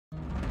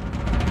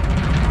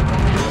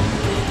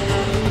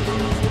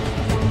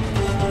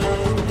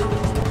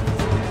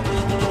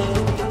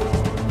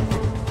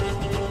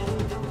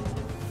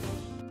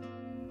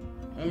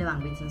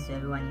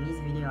everyone, in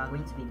this video we are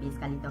going to be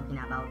basically talking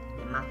about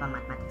the Mafa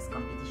Mathematics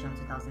Competition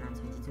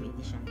 2022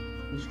 edition,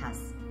 which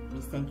has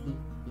recently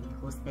been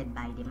hosted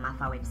by the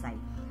Mafa website.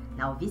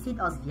 Now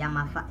visit us via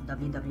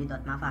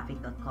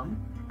www.mafaafrique.com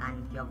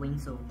and you are going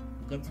to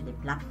get to the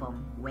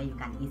platform where you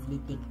can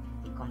easily take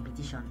a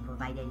competition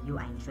provided you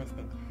are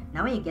interested.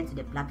 Now when you get to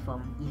the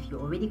platform, if you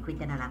already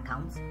created an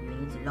account, you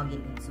need to log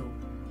in into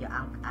your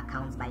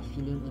account by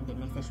filling in the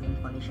necessary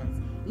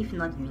information. If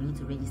not, you need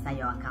to register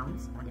your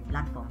account on the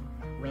platform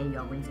where you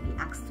are going to be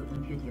asked to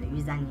input your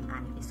username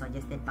and a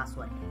suggested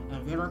password,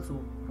 and is able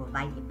to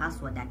provide a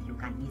password that you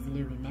can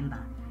easily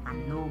remember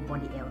and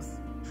nobody else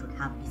should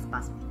have this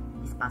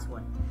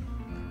password.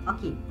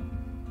 Okay,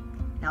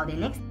 now the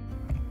next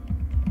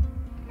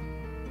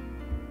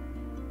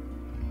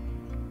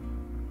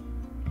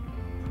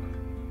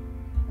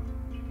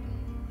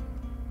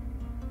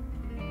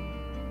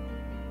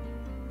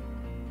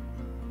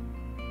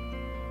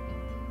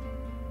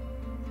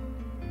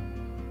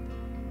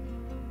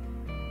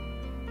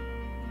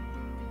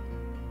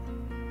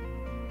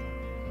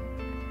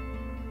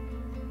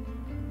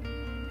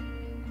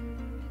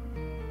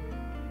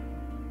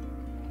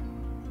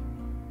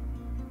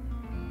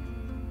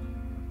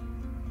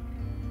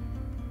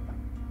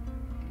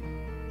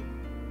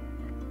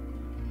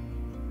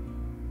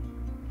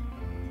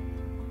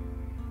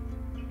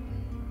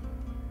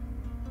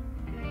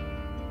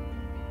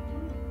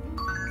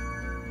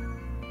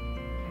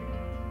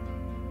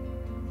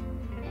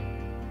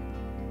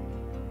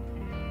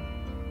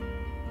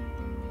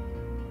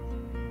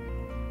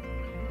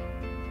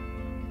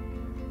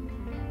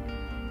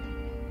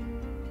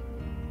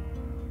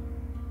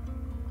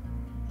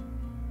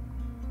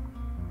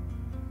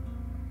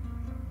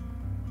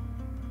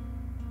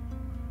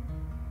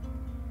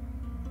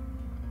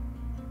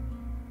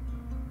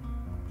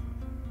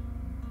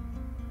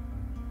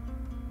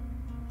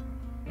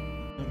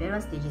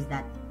various stages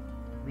that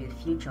will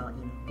feature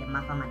in the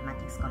Mafa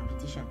Mathematics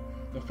competition.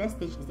 The first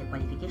stage is the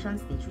qualification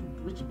stage,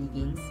 which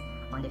begins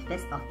on the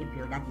 1st of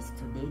April, that is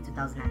today,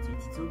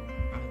 2022,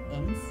 and it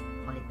ends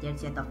on the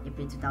 30th of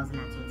April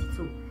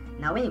 2022.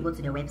 Now when you go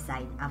to the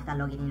website, after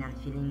logging in and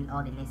filling in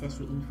all the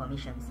necessary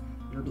informations,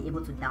 you'll be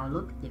able to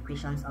download the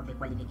questions of the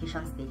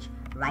qualification stage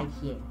right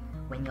here.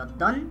 When you're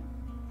done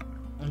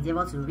and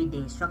able to read the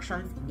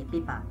instructions in the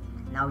paper,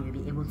 now you'll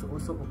be able to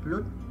also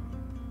upload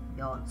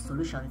your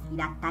solutions,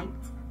 either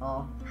typed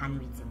or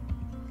handwritten.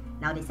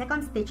 Now the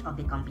second stage of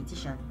the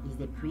competition is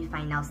the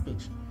pre-final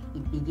stage.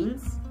 It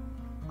begins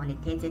on the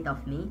 30th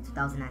of May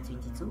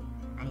 2022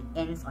 and it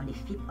ends on the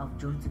 5th of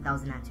June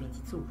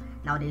 2022.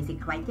 Now there is a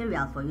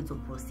criteria for you to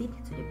proceed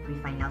to the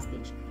pre-final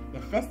stage.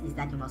 The first is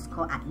that you must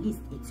score at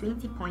least a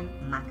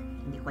 20-point mark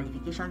in the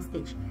qualification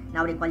stage.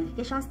 Now the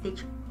qualification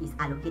stage is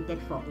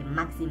allocated for a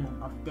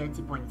maximum of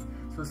 30 points.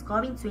 So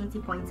scoring 20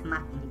 points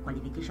mark in the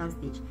qualification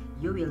stage,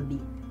 you will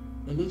be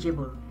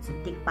eligible to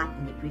take part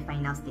in the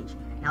pre-final stage.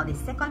 Now the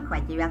second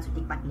criteria to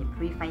take part in the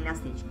pre-final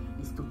stage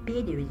is to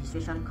pay the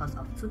registration cost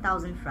of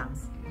 2,000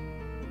 francs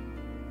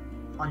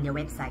on the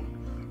website.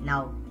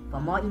 Now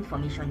for more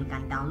information, you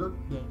can download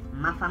the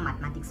Mafa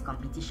Mathematics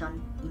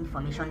Competition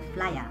information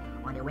flyer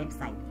on the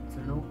website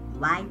to know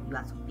why you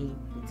have to pay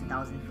the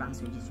 2,000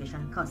 francs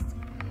registration cost.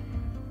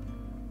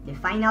 The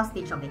final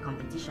stage of the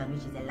competition,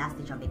 which is the last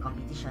stage of the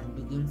competition,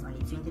 begins on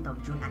the 20th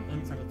of June and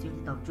ends on the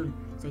 20th of June.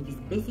 So it is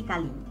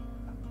basically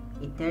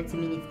a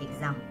 30-minute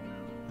exam.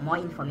 More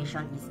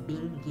information is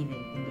being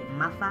given in the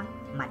Mafa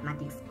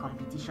Mathematics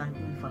Competition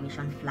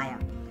information flyer.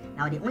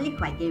 Now the only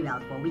criteria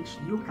for which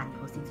you can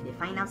proceed to the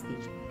final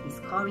stage is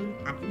scoring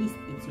at least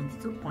a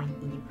 22 point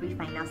in the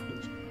pre-final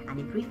stage, and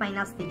the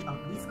pre-final stage of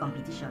this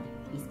competition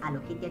is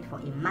allocated for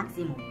a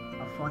maximum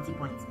of 40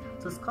 points.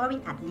 So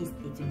scoring at least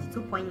a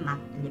 22-point mark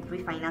in the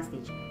pre-final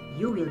stage,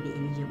 you will be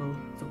eligible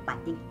to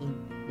partake in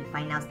the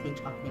final stage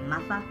of the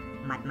Mafa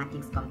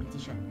Mathematics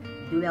Competition.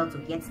 Do well to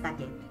get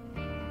started,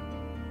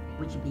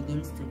 which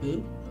begins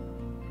today.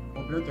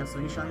 Upload your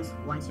solutions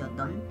once you're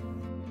done